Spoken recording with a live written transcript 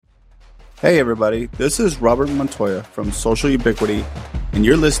Hey everybody, this is Robert Montoya from Social Ubiquity, and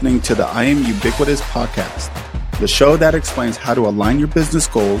you're listening to the I Am Ubiquitous podcast, the show that explains how to align your business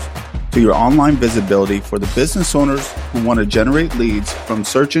goals to your online visibility for the business owners who want to generate leads from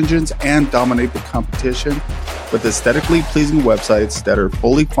search engines and dominate the competition with aesthetically pleasing websites that are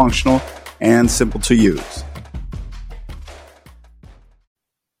fully functional and simple to use.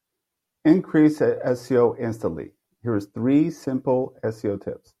 Increase SEO instantly. Here's 3 simple SEO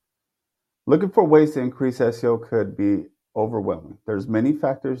tips. Looking for ways to increase SEO could be overwhelming. There's many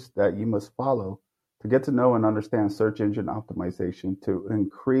factors that you must follow to get to know and understand search engine optimization to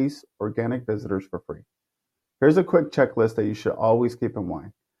increase organic visitors for free. Here's a quick checklist that you should always keep in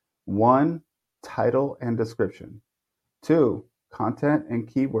mind. 1, title and description. 2, content and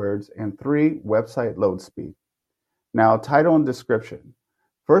keywords. And 3, website load speed. Now, title and description.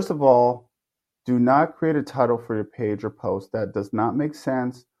 First of all, do not create a title for your page or post that does not make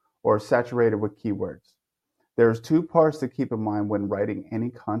sense or saturated with keywords. There's 2 parts to keep in mind when writing any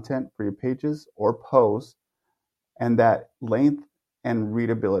content for your pages or posts, and that length and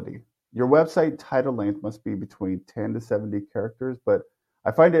readability. Your website title length must be between 10 to 70 characters, but I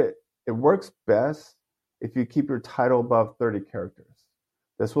find it works best if you keep your title above 30 characters.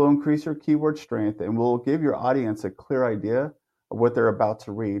 This will increase your keyword strength and will give your audience a clear idea of what they're about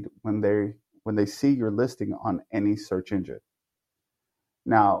to read when they see your listing on any search engine.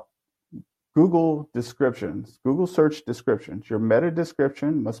 Now, Google search descriptions. Your meta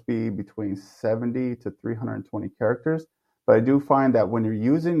description must be between 70 to 320 characters. But I do find that when you're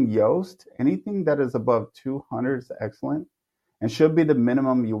using Yoast, anything that is above 200 is excellent and should be the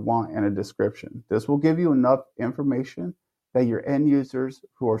minimum you want in a description. This will give you enough information that your end users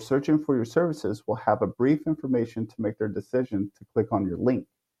who are searching for your services will have a brief information to make their decision to click on your link.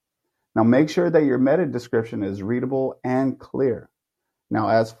 Now, make sure that your meta description is readable and clear. Now,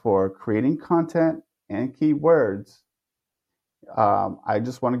 as for creating content and keywords, I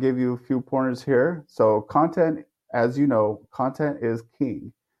just want to give you a few pointers here. So content, as you know, content is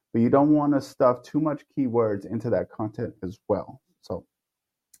king, but you don't want to stuff too much keywords into that content as well. So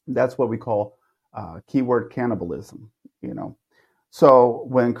that's what we call keyword cannibalism, So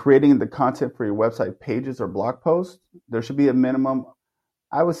when creating the content for your website pages or blog posts, there should be a minimum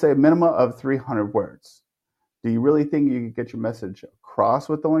of 300 words. Do you really think you can get your message across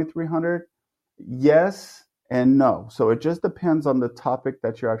with only 300? Yes and no. So it just depends on the topic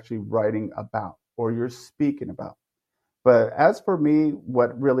that you're actually writing about or you're speaking about. But as for me,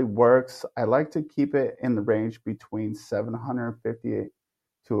 what really works, I like to keep it in the range between 750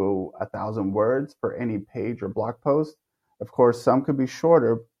 to 1,000 words for any page or blog post. Of course, some could be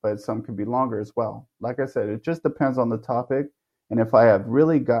shorter, but some could be longer as well. Like I said, it just depends on the topic and if I have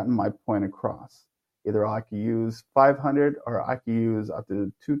really gotten my point across. Either I could use 500 or I could use up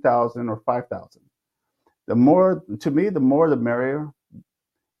to 2,000 or 5,000. The more the merrier,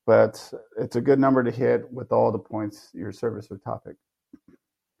 but it's a good number to hit with all the points, your service or topic.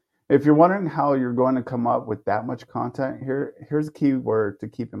 If you're wondering how you're going to come up with that much content, here's a key word to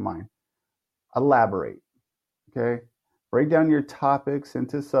keep in mind. Elaborate, okay? Break down your topics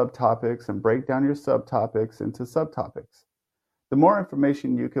into subtopics and break down your subtopics into subtopics. The more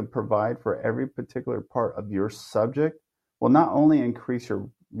information you can provide for every particular part of your subject will not only increase your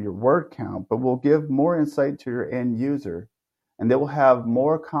word count, but will give more insight to your end user, and they will have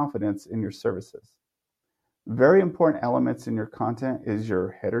more confidence in your services. Very important elements in your content is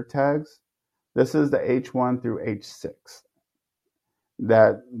your header tags. This is the H1 through H6.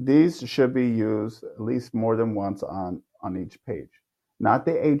 That these should be used at least more than once on each page. Not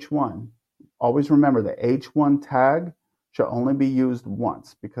the H1. Always remember the H1 tag should only be used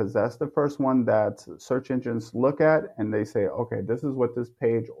once because that's the first one that search engines look at and they say, okay, this is what this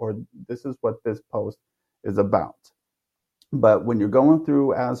page or this is what this post is about. But when you're going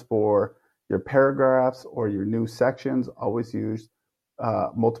through as for your paragraphs or your new sections, always use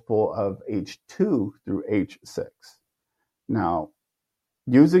multiple of H2 through H6. Now,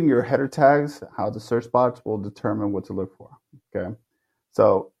 using your header tags, how the search box will determine what to look for, okay?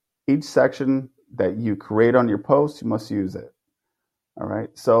 So each section that you create on your post, you must use it. All right.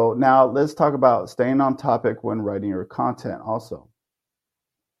 So now let's talk about staying on topic when writing your content also.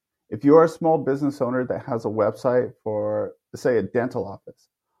 If you are a small business owner that has a website for, say, a dental office,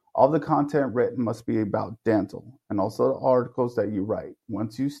 all the content written must be about dental and also the articles that you write.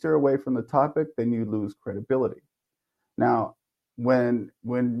 Once you steer away from the topic, then you lose credibility. Now, when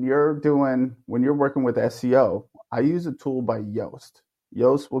you're working with SEO, I use a tool by Yoast.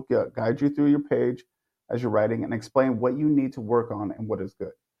 Yoast will guide you through your page as you're writing and explain what you need to work on and what is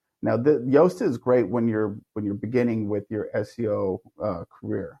good. Now, Yoast is great when you're beginning with your SEO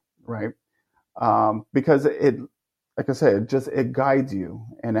career, right? because like I said, it guides you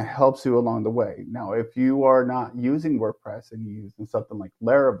and it helps you along the way. Now, if you are not using WordPress and you're using something like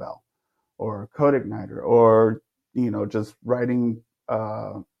Laravel or CodeIgniter, or just writing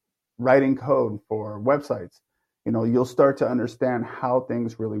code for websites, you'll start to understand how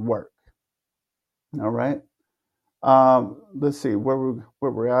things really work. All right. Let's see where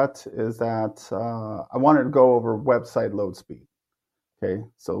we're at is that I wanted to go over website load speed. Okay,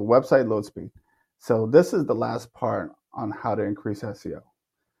 so website load speed. So this is the last part on how to increase SEO.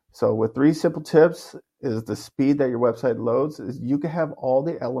 So with 3 simple tips is the speed that your website loads. Is you can have all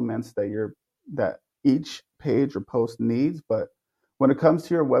the elements that each page or post needs, but when it comes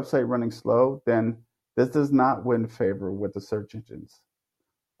to your website running slow, then this does not win favor with the search engines.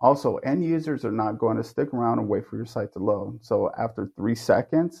 Also, end users are not going to stick around and wait for your site to load. So after 3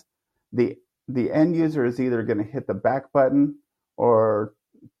 seconds, the end user is either going to hit the back button or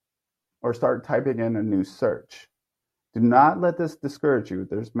start typing in a new search. Do not let this discourage you.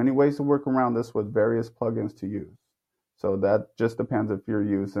 There's many ways to work around this with various plugins to use. So that just depends if you're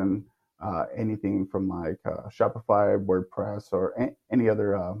using anything from like Shopify, WordPress, or any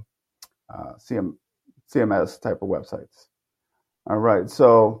other CMS type of websites. All right.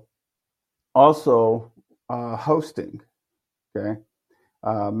 So also hosting. Okay.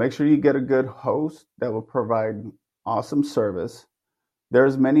 Make sure you get a good host that will provide awesome service.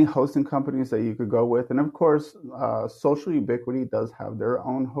 There's many hosting companies that you could go with. And of course, Social Ubiquity does have their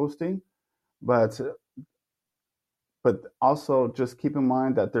own hosting, but also just keep in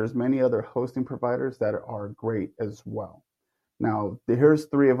mind that there's many other hosting providers that are great as well. Now, here's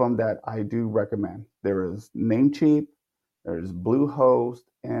 3 of them that I do recommend. There is Namecheap, there's Bluehost,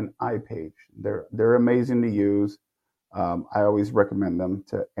 and iPage. They're amazing to use. I always recommend them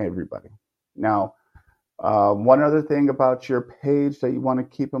to everybody. Now, one other thing about your page that you want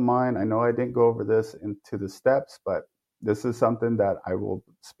to keep in mind, I know I didn't go over this into the steps, but this is something that I will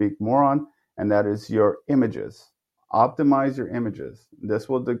speak more on, and that is your images. Optimize your images. This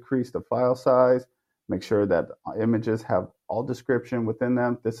will decrease the file size. Make sure that images have all description within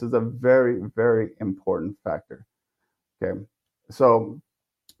them. This is a very, very important factor. Okay, so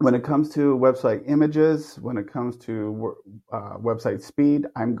when it comes to website images, when it comes to website speed,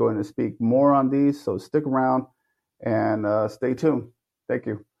 I'm going to speak more on these. So stick around and stay tuned. Thank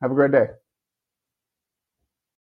you. Have a great day.